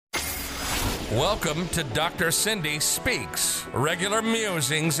Welcome to Dr. Cindy Speaks, regular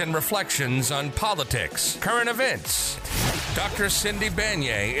musings and reflections on politics, current events. Dr. Cindy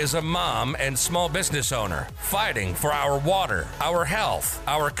Banyai is a mom and small business owner fighting for our water, our health,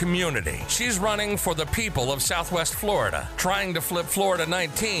 our community. She's running for the people of Southwest Florida, trying to flip Florida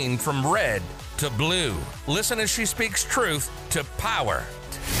 19 from red to blue. Listen as she speaks truth to power.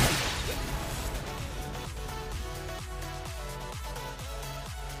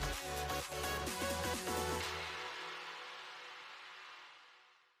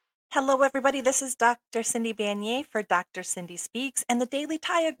 Hello, everybody. This is Dr. Cindy Banyai for Dr. Cindy Speaks and the Daily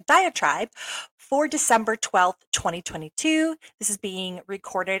Diatribe for December 12th, 2022. This is being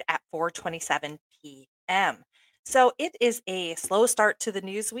recorded at 4:27 p.m. So it is a slow start to the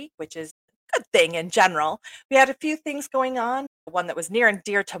news week, which is a good thing in general. We had a few things going on. One that was near and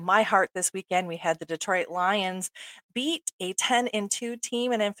dear to my heart this weekend, we had the Detroit Lions beat a 10-2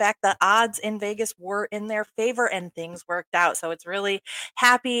 team. And in fact, the odds in Vegas were in their favor and things worked out. So it's really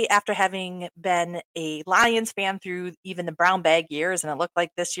happy after having been a Lions fan through even the brown bag years. And it looked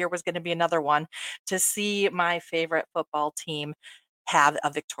like this year was going to be another one to see my favorite football team have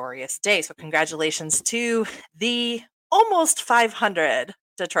a victorious day. So congratulations to the almost 500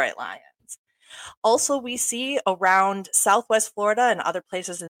 Detroit Lions. Also, we see around Southwest Florida and other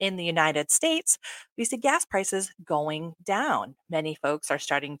places in the United States, we see gas prices going down. Many folks are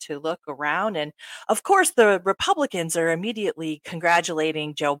starting to look around. And of course, the Republicans are immediately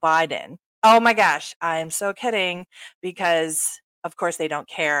congratulating Joe Biden. Oh my gosh, I'm so kidding because, of course, they don't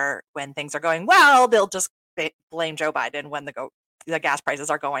care when things are going well. They'll just blame Joe Biden when the gas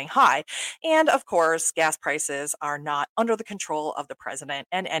prices are going high. And of course, gas prices are not under the control of the president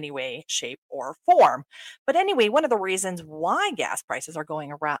in any way, shape, or form. But anyway, one of the reasons why gas prices are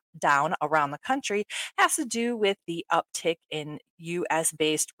going down around the country has to do with the uptick in US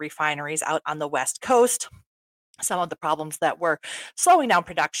based refineries out on the West Coast. Some of the problems that were slowing down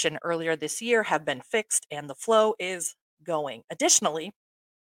production earlier this year have been fixed and the flow is going. Additionally,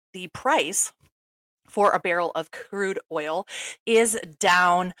 the price for a barrel of crude oil is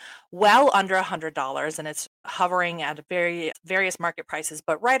down well under $100 and it's hovering at various market prices,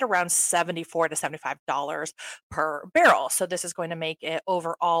 but right around $74 to $75 per barrel. So this is going to make it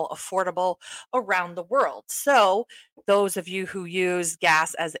overall affordable around the world. So those of you who use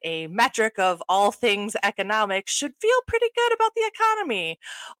gas as a metric of all things economic should feel pretty good about the economy.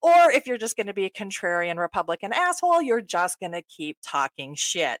 Or if you're just going to be a contrarian Republican asshole, you're just going to keep talking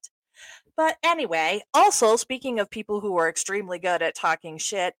shit. But anyway, also speaking of people who are extremely good at talking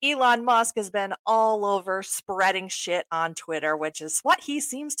shit, Elon Musk has been all over spreading shit on Twitter, which is what he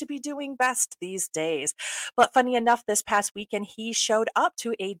seems to be doing best these days. But funny enough, this past weekend, he showed up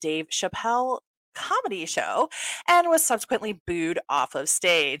to a Dave Chappelle comedy show and was subsequently booed off of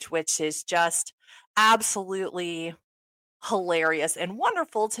stage, which is just absolutely hilarious and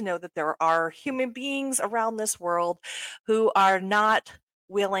wonderful to know that there are human beings around this world who are not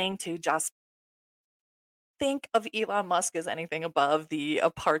willing to just think of Elon Musk as anything above the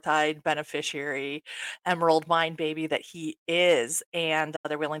apartheid beneficiary, emerald mine baby that he is, and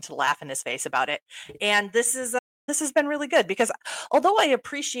they're willing to laugh in his face about it. And this has been really good because although I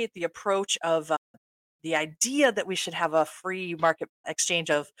appreciate the approach of the idea that we should have a free market exchange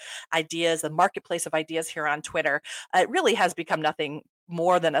of ideas, a marketplace of ideas here on Twitter, it really has become nothing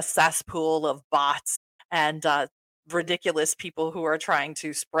more than a cesspool of bots and ridiculous people who are trying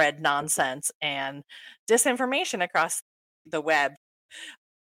to spread nonsense and disinformation across the web.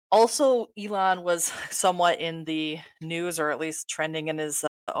 Also, Elon was somewhat in the news, or at least trending in his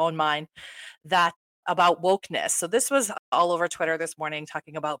own mind, that about wokeness. So this was all over Twitter this morning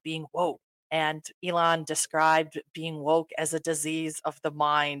talking about being woke. And Elon described being woke as a disease of the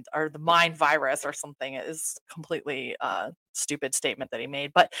mind or the mind virus or something. It is completely stupid statement that he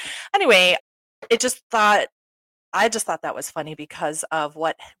made. But anyway, I just thought that was funny because of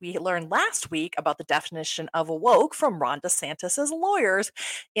what we learned last week about the definition of woke from Ron DeSantis's lawyers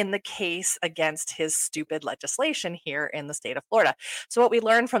in the case against his stupid legislation here in the state of Florida. So what we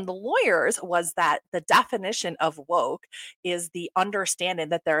learned from the lawyers was that the definition of woke is the understanding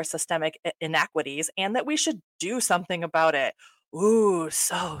that there are systemic inequities and that we should do something about it. Ooh,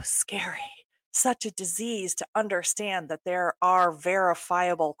 so scary. Such a disease to understand that there are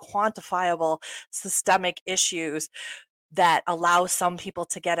verifiable, quantifiable systemic issues that allow some people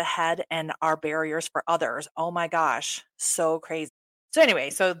to get ahead and are barriers for others. Oh my gosh, so crazy. So anyway,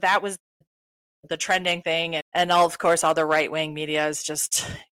 so that was the trending thing. And all, of course, all the right-wing media is just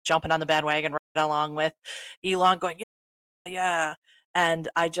jumping on the bandwagon right along with Elon going, yeah. And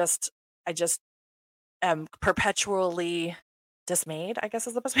I just am perpetually dismayed, I guess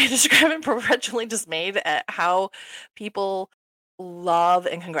is the best way to describe it, perpetually dismayed at how people love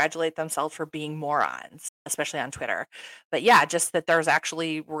and congratulate themselves for being morons, especially on Twitter. But yeah, just that there's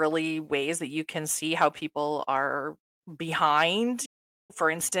actually really ways that you can see how people are behind. For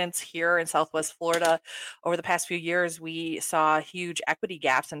instance, here in Southwest Florida, over the past few years, we saw huge equity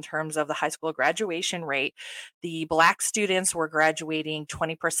gaps in terms of the high school graduation rate. The Black students were graduating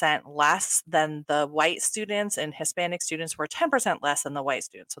 20% less than the white students, and Hispanic students were 10% less than the white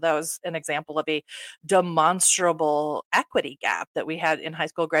students. So that was an example of a demonstrable equity gap that we had in high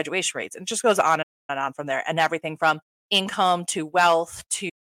school graduation rates. And it just goes on and on from there. And everything from income to wealth to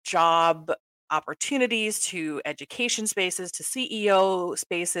job opportunities to education spaces to CEO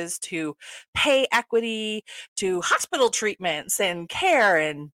spaces to pay equity to hospital treatments and care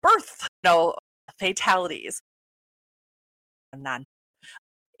and birth, fatalities. None.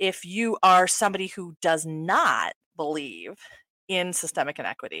 If you are somebody who does not believe in systemic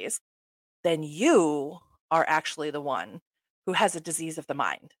inequities, then you are actually the one who has a disease of the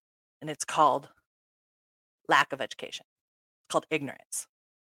mind. And it's called lack of education. It's called ignorance.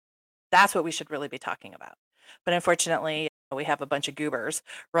 That's what we should really be talking about. But unfortunately, we have a bunch of goobers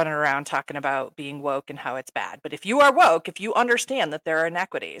running around talking about being woke and how it's bad. But if you are woke, if you understand that there are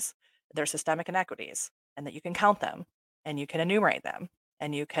inequities, there are systemic inequities, and that you can count them and you can enumerate them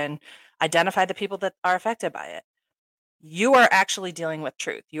and you can identify the people that are affected by it, you are actually dealing with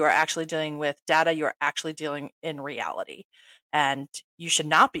truth. You are actually dealing with data. You are actually dealing in reality. And you should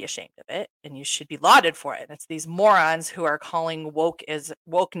not be ashamed of it, and you should be lauded for it. And it's these morons who are calling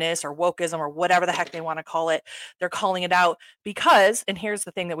wokeness or wokeism or whatever the heck they want to call it. They're calling it out because, and here's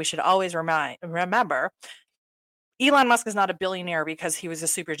the thing that we should always remember, Elon Musk is not a billionaire because he was a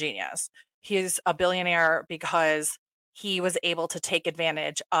super genius. He's a billionaire because he was able to take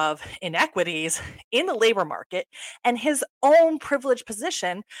advantage of inequities in the labor market and his own privileged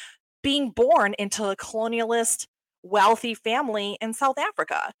position being born into a colonialist wealthy family in South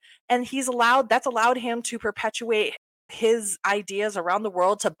Africa. And that's allowed him to perpetuate his ideas around the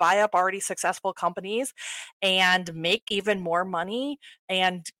world to buy up already successful companies and make even more money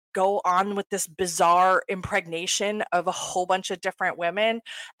and go on with this bizarre impregnation of a whole bunch of different women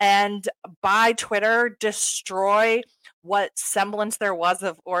and by Twitter destroy what semblance there was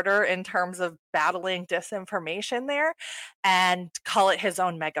of order in terms of battling disinformation there and call it his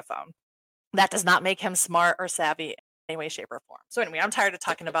own megaphone. That does not make him smart or savvy in any way, shape, or form. So anyway, I'm tired of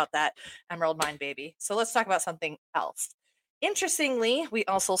talking about that Emerald Mine baby. So let's talk about something else. Interestingly, we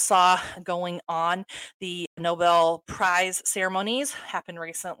also saw going on the Nobel Prize ceremonies happened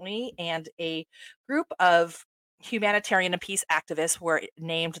recently, and a group of humanitarian and peace activists were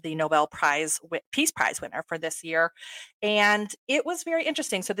named the Nobel Peace Prize winner for this year. And it was very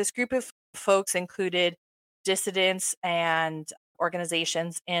interesting. So this group of folks included dissidents and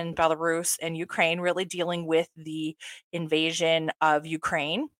organizations in Belarus and Ukraine really dealing with the invasion of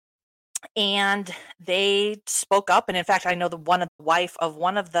Ukraine. And they spoke up. And in fact, I know the wife of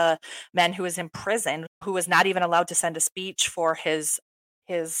one of the men who was in prison, who was not even allowed to send a speech for his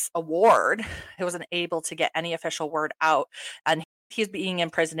award. He wasn't able to get any official word out. And he's being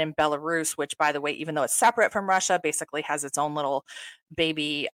imprisoned in Belarus, which, by the way, even though it's separate from Russia, basically has its own little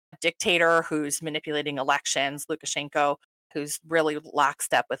baby dictator who's manipulating elections, Lukashenko, who's really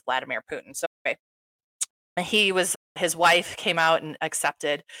lockstep with Vladimir Putin. So anyway, his wife came out and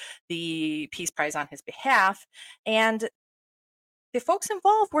accepted the Peace Prize on his behalf. And the folks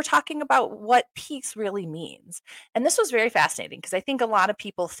involved were talking about what peace really means. And this was very fascinating because I think a lot of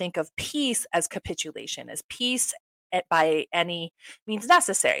people think of peace as capitulation, as peace by any means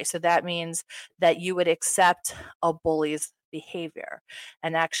necessary. So that means that you would accept a bully's behavior.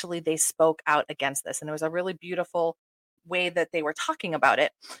 And actually, they spoke out against this. And it was a really beautiful way that they were talking about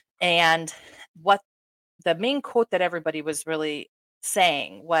it. And what the main quote that everybody was really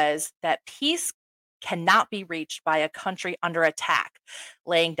saying was that peace cannot be reached by a country under attack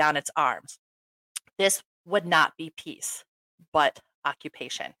laying down its arms. This would not be peace, but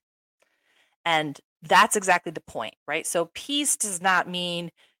occupation. And that's exactly the point, right? So peace does not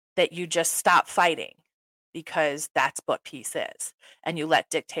mean that you just stop fighting, because that's what peace is, and you let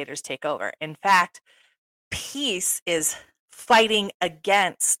dictators take over. In fact, peace is fighting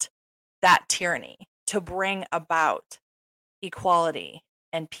against that tyranny to bring about equality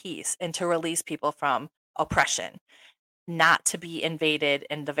and peace and to release people from oppression, not to be invaded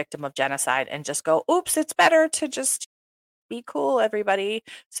and the victim of genocide and just go, oops, it's better to just be cool, everybody,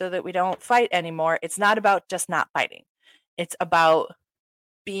 so that we don't fight anymore. It's not about just not fighting. It's about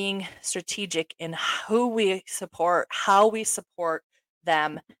being strategic in who we support, how we support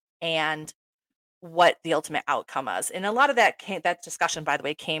them, and what the ultimate outcome is. And a lot of that discussion, by the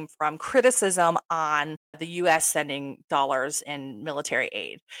way, came from criticism on the U.S. sending dollars in military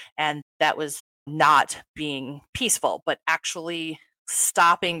aid. And that was not being peaceful, but actually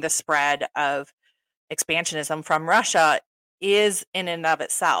stopping the spread of expansionism from Russia is in and of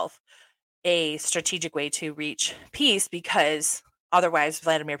itself a strategic way to reach peace, because otherwise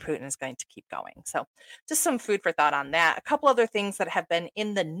Vladimir Putin is going to keep going. So just some food for thought on that. A couple other things that have been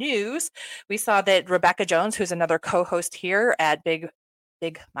in the news. We saw that Rebecca Jones, who's another co-host here at Big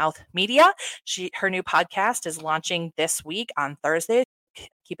Mouth Media, her new podcast is launching this week on Thursday.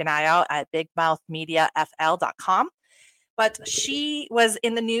 Keep an eye out at bigmouthmediafl.com. But she was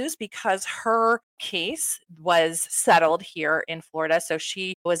in the news because her case was settled here in Florida. So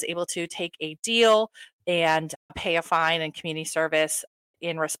she was able to take a deal and pay a fine and community service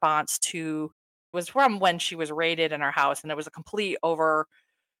in response to, was from when she was raided in her house. And it was a complete overblown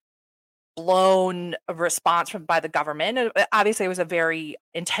response by the government. Obviously, it was a very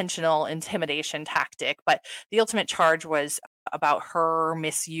intentional intimidation tactic, but the ultimate charge was about her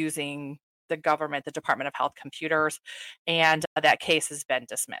misusing the government, the Department of Health computers, and that case has been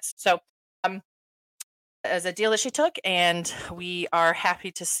dismissed. So as a deal that she took, and we are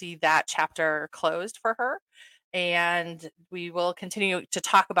happy to see that chapter closed for her. And we will continue to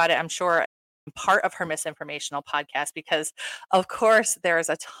talk about it, I'm sure, part of her misinformational podcast, because of course there's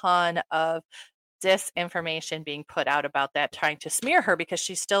a ton of disinformation being put out about that, trying to smear her, because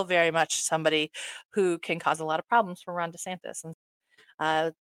she's still very much somebody who can cause a lot of problems for Ron DeSantis.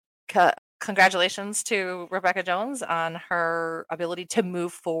 And congratulations to Rebecca Jones on her ability to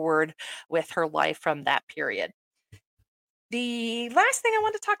move forward with her life from that period. The last thing I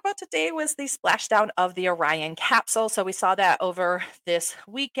want to talk about today was the splashdown of the Orion capsule. So we saw that over this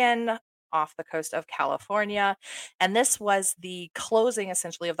weekend off the coast of California. And this was the closing,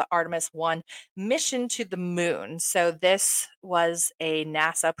 essentially, of the Artemis 1 mission to the moon. So this was a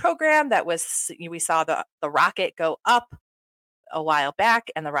NASA program that we saw the rocket go up a while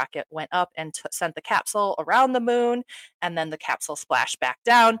back, and the rocket went up and sent the capsule around the moon, and then the capsule splashed back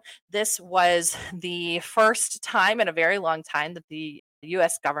down. This was the first time in a very long time that the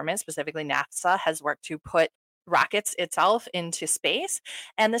U.S. government, specifically NASA, has worked to put rockets itself into space,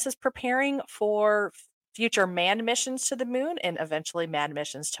 and this is preparing for future manned missions to the moon and eventually manned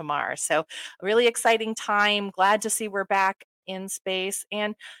missions to Mars. So a really exciting time. Glad to see we're back in space,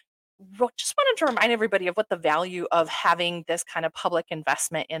 and just wanted to remind everybody of what the value of having this kind of public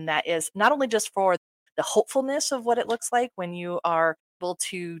investment in that is, not only just for the hopefulness of what it looks like when you are able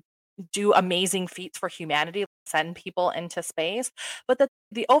to do amazing feats for humanity, send people into space, but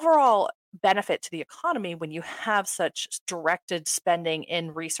the overall benefit to the economy when you have such directed spending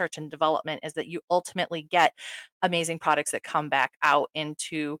in research and development is that you ultimately get amazing products that come back out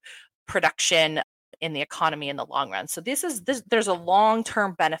into production in the economy in the long run. So there's a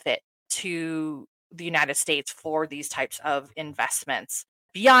long-term benefit to the United States for these types of investments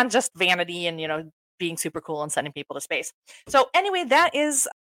beyond just vanity and, being super cool and sending people to space. So anyway, that is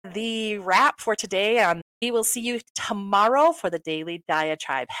the wrap for today. We will see you tomorrow for the Daily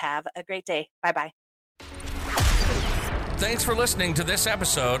Diatribe. Have a great day. Bye-bye. Thanks for listening to this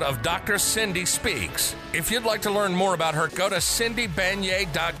episode of Dr. Cindy Speaks. If you'd like to learn more about her, go to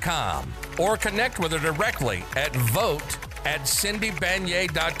cindybanyai.com or connect with her directly at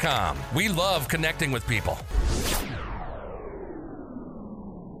vote@cindybanyai.com. We love connecting with people.